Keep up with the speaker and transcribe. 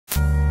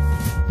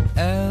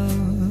L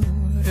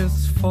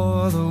is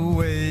for the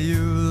way you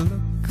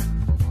look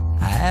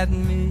at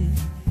me.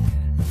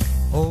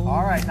 Oh.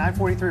 All right,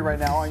 9:43 right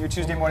now on your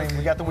Tuesday morning.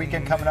 We got the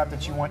weekend coming up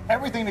that you want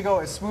everything to go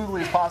as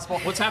smoothly as possible.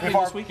 What's happening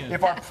this weekend?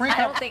 If our I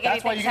don't think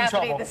anything's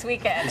happening this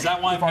weekend. Is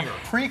that why I'm here?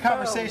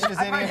 Pre-conversation is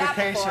any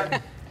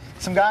indication,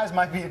 some guys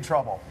might be in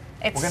trouble.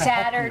 It's We're gonna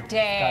Saturday,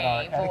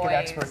 help you. Got our etiquette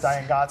expert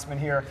Diane Gottsman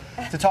here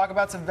to talk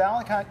about some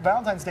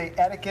Valentine's Day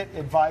etiquette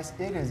advice.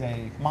 It is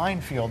a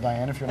minefield,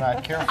 Diane, if you're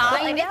not careful.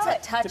 And it's a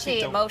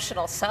touchy,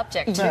 emotional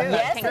subject, too.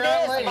 Yes, it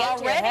is.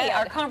 Already,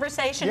 our Yes.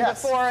 conversation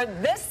before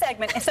this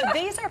segment. So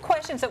these are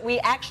questions that we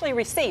actually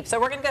received. So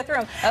we're going to go through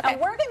them. Okay. And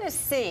we're going to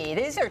see,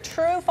 these are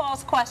true,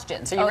 false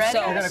questions. Are you ready?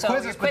 You're going to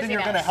quiz us, but then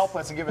you're going to help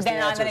us and give us the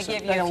Then answers. I'm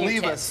going to give you a few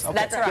tips. Okay,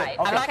 That's good. right.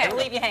 Okay. I'm not going to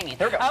leave you hanging.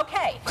 Here we go.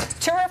 Okay,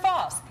 true or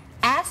false?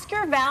 Ask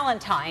your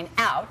Valentine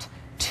out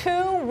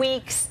 2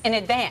 weeks in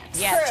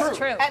advance. Yes,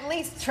 True. At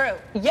least true.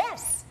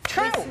 Yes,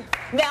 true.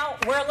 Now,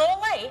 we're a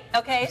little late,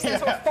 okay, since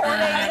we're 4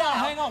 days out.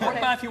 Hang on. What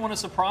about if you want to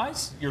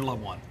surprise your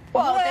loved one?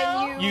 Well,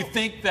 then You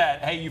think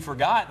that, hey, you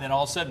forgot, and then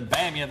all of a sudden,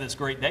 bam, you have this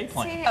great day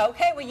planned.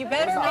 Okay, well, you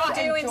better be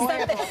doing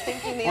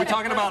something. We're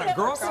talking about a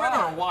girlfriend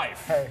or a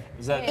wife? Hey.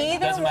 Is that, Either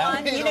doesn't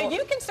matter? one. You know,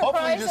 you can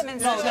surprise them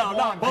and No,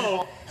 not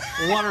both.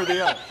 One or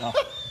the other. No.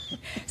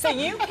 So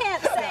you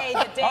can't say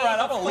the day All right,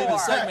 I'm going to leave the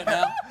before, segment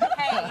now.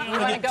 hey, you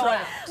want to get go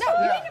out. No,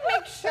 you need to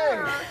make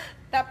sure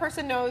that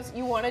person knows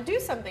you want to do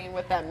something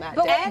with them that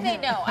But day. when they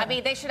know, I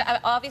mean, they should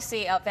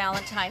obviously.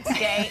 Valentine's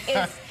Day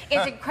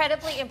is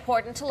incredibly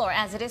important to Laura,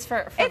 as it is for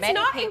It's many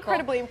not people.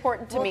 incredibly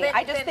important to me. Then-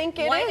 I just then think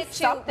it why is didn't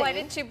something. Why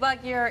didn't you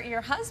bug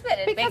your husband?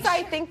 And Because make I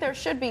sure? think there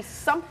should be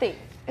something.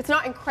 It's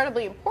not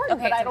incredibly important,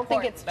 Okay, but I it's don't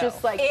think it's important,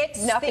 just though. like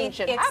nothing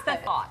should it's happen.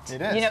 the thought.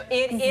 It is. You know,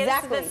 it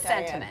Exactly, is the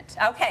Diane. sentiment.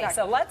 Okay,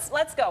 so Exactly.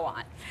 let's go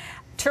on.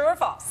 True or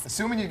false?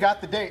 Assuming you got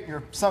the date,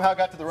 you somehow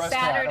got to the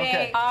restaurant. Saturday,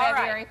 Okay. All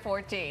February right.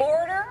 14th.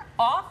 Order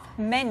off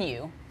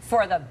menu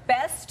for the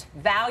best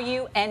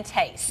value and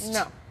taste.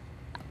 No.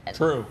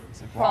 True.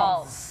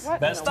 False. What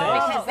Best in the taste.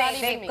 world Because does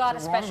that they've even got a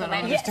mean? special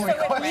menu. Yeah, so if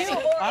you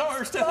I don't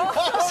understand the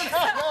question.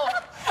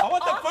 I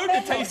want the food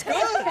to taste good.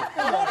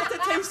 I want it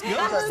to taste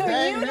It's good. a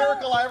dang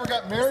miracle I ever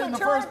got married in the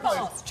true or first place.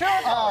 false? True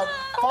or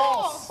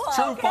False.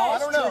 True, Okay. false. I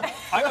don't know.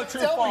 I go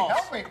true, Tell me, false.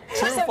 help me.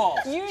 True,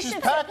 false. You She's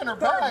should packing her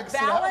for bags,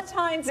 you know.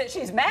 Valentine's that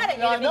she's mad at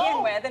you I to begin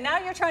know. with, and now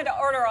you're trying to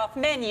order off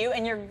menu,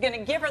 and you're going to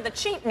give her the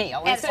cheap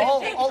meal. instead Oh,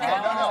 of taking okay, her. no,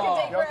 It's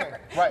gonna take okay, forever.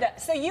 right. No,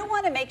 so you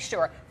want to make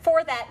sure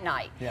for that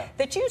night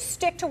that you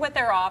stick to what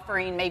they're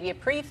offering, maybe a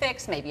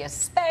prefix, maybe a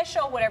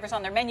special, whatever's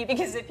on their menu.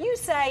 Because if you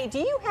say, "Do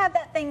you have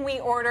that thing we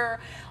order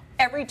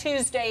every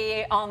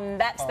Tuesday on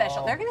that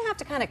special?" They're going to have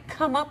to kind of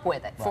come up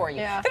with it for you.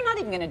 Yeah. They're not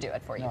even going to do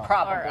it for you,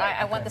 probably. Or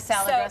I want the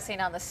salad So- dressing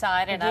on the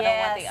side, and I don't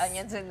want the Yes.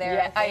 onions in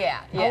there.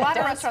 Yeah. A lot of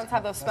Don't- restaurants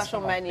have those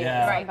special menus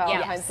Yeah. on Right,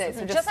 Valentine's yes. Day,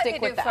 so Just like stick they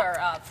with do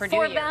that. for New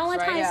For Year's,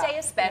 Valentine's right? Day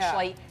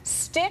especially,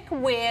 stick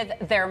with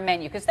their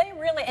menu because they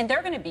really, and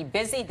they're going to be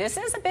busy. This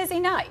is a busy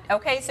night,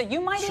 okay? So you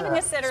might Sure. even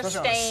consider Especially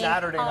on a staying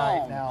Saturday night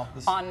home now.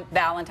 on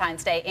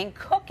Valentine's Day and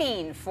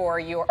cooking for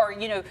your, or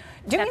doing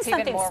That's even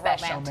something more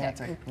special.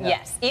 romantic. Yeah.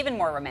 Yes, even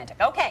more romantic.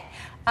 Okay,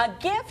 a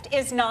gift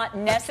is not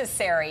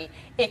necessary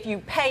if you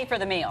pay for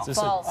the meal. Is this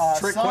a False.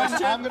 trick Son,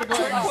 question? I'm going to go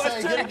ahead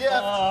and say, get a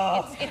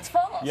gift. It's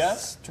false.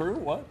 Yes, true,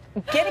 what?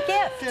 Get a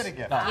gift. Get a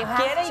gift. You have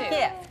Get to. a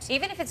gift.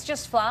 Even if it's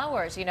just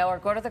flowers, or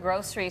go to the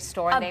grocery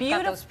store and A they've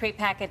got beautif- those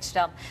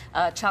prepackaged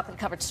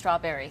chocolate-covered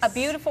strawberries. A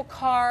beautiful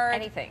card.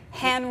 Anything.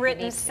 Handwritten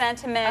You need to.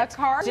 sentiment. A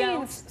card Don't-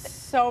 means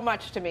so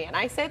much to me, and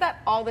I say that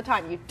all the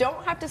time. You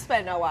don't have to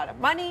spend a lot of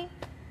money.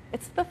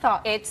 It's the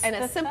thought. It's and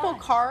the a simple thought.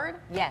 card.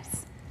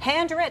 Yes.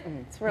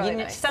 Handwritten. It's really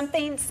need nice.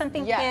 Something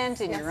Yes,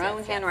 pinned in yes, your yes, own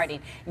yes. handwriting.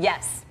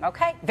 Yes.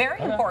 Okay.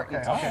 Very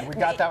important. Okay, we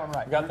got that one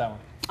right. You got that one.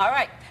 All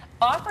right.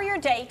 Offer your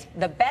date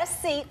the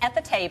best seat at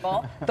the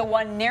table, the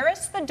one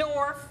nearest the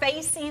door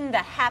facing the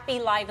happy,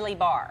 lively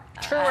bar.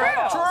 True.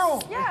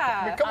 True.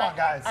 Yeah. I mean, come on,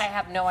 guys. I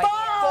have no idea.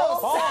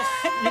 False.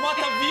 You want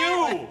the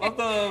view of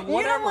the whatever.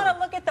 You don't want to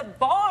look at the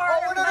bar.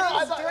 Oh, no.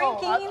 I Everybody's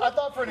thought, drinking. I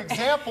thought for an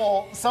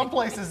example, some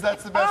places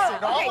that's the best thing.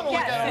 I'm going to look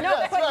at it. No,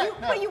 Yes, but, right,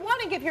 but you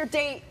want to give your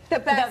date the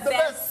best,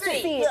 best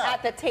seat, seat yeah.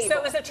 at the table. So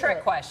it was a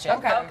trick question.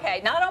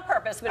 Okay. Not on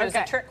purpose, but it was a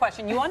Okay. trick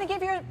question. You want to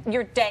give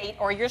your date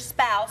or your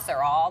spouse,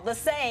 they're all the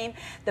same,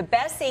 the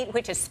best seat,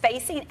 which is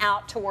facing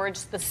out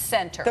towards the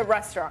center. The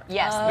restaurant.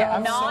 Yes, Yeah,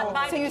 I'm not so-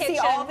 by So the you kitchen. see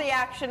all the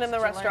action in the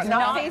restaurant. Not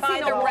Not by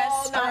facing the the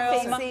wall, not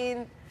restroom.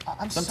 facing...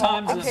 I'm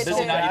Sometimes so, it's I'm busy so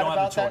now, you mad don't have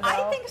about the that choice. I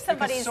now, think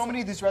somebody's- because so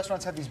many of these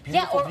restaurants have these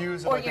beautiful or-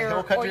 views or of like the your- hill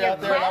or country your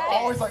out there. And I'm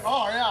breakfast. always like,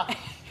 oh yeah.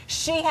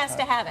 She has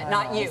to have it,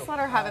 not you. Just let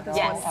her have it this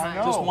Yes. one time. I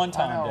know. Just one I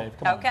time, know. Dave.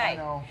 Come on. Okay. I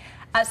know.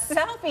 A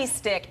selfie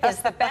stick is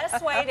the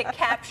best way to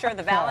capture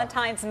the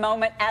Valentine's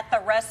moment at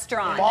the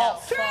restaurant.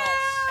 False.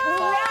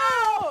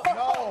 No!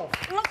 No.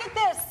 Look at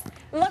this.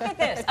 Look at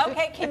this.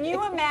 Okay, can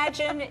you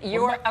imagine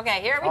your...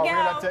 Okay, here we Oh, go. we're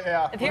gonna have to-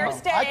 yeah. Here's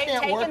I Dave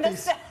can't work taking the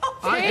these. selfie.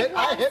 I hit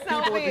loves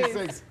people with these selfies.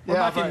 things. What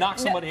about if you right. knock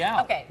somebody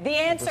out? Okay, the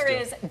answer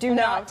is do No,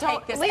 not don't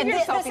take this. leave And your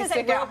this selfie is a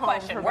stick real at home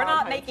question. for We're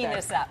not Valentine's making Day.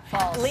 this up.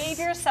 False. Leave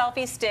your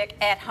selfie stick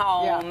at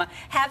home. Yeah.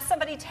 Have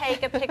somebody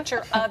take a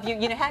picture of you.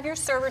 You know, have your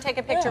server take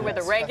a picture with a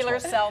Yes, regular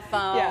that's right. cell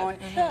phone.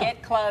 Yeah.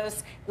 Get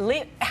close. How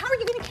are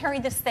you going to carry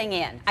this thing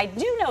in? I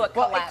do know it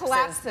Well, collapses. it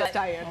collapses, but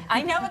Diane.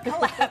 I know it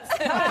collapses,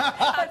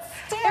 but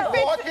still.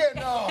 Oh, I can't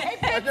know.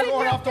 Like you're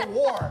going off to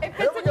war. It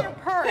Here fits we in go. your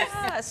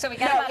purse. So we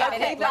got about a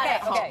minute leave that left.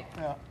 at home. Okay.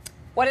 Yeah.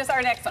 What is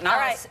our next one? All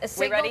right, we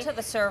Signal ready? to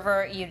the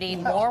server you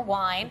need more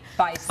wine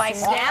By snapping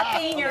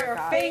snapping your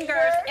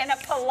fingers in a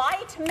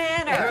polite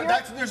manner.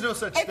 There's no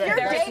such If thing. your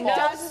There's date no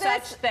does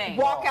such this, thing.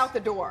 walk out the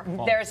door.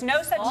 There's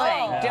no such thing.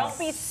 False. Don't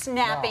be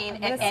snapping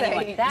I'm at gonna say,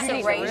 anyone. that So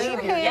is raise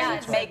rude. your Yeah,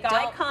 hands, make don't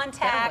eye get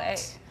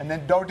contact. And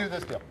then don't do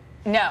this deal.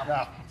 No.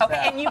 No. Okay,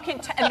 Yeah. and you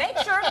can and make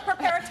sure to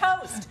prepare a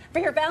toast for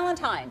your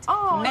Valentine's.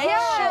 Oh, make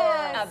yes.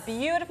 sure a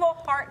beautiful,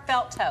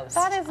 heartfelt toast.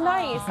 That is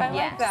nice. I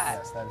Yes. like that.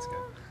 Yes, that is good.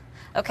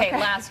 Okay,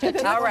 last.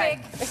 A All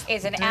right. toothpick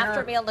is an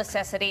after-meal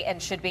necessity and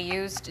should be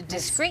used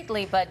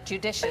discreetly but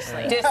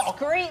judiciously.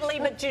 Discreetly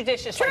but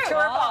judiciously. True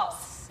or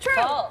false? True.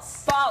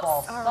 False.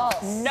 False.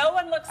 False. No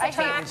one looks hate-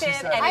 attractive, She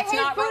said and it. it's I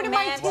hate not food in my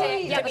romantic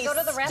teeth. Yeah, to but be go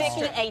to the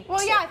sticking restroom. a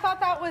Well, yeah, I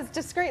thought that was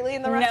discreetly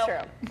in the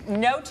restroom.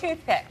 No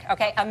toothpick.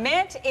 Okay, a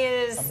mint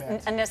is A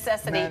mint. a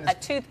necessity. Mint is A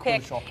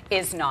toothpick crucial.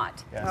 is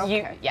not. Yes. You,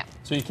 Okay. yeah.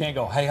 So you can't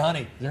go, hey,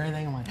 honey, is there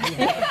anything on my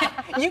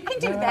teeth? You can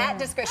do that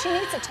discreet. She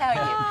needs to tell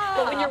you.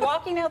 But when you're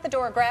walking out the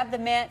door, grab the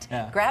mint,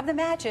 Yeah. grab the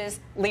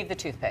matches, leave the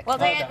toothpick. Well,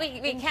 Diane,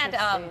 we can't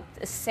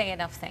say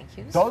enough thank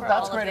yous. Those- for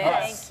that's all of great this.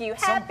 advice. Thank you.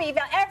 Happy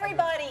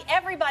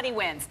everybody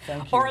wins.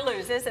 Thank you. Or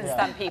loses in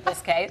some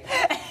people's case.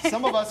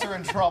 Some of us are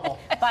in trouble.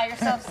 Buy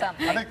yourself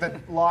something. I think the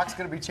lock's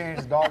going to be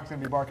changed. The dog's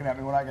going to be barking at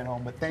me when I get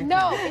home. But thank you.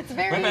 No, it's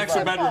very We have an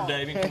extra simple. bedroom,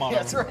 Davey. Come on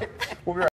That's over. right. We'll be right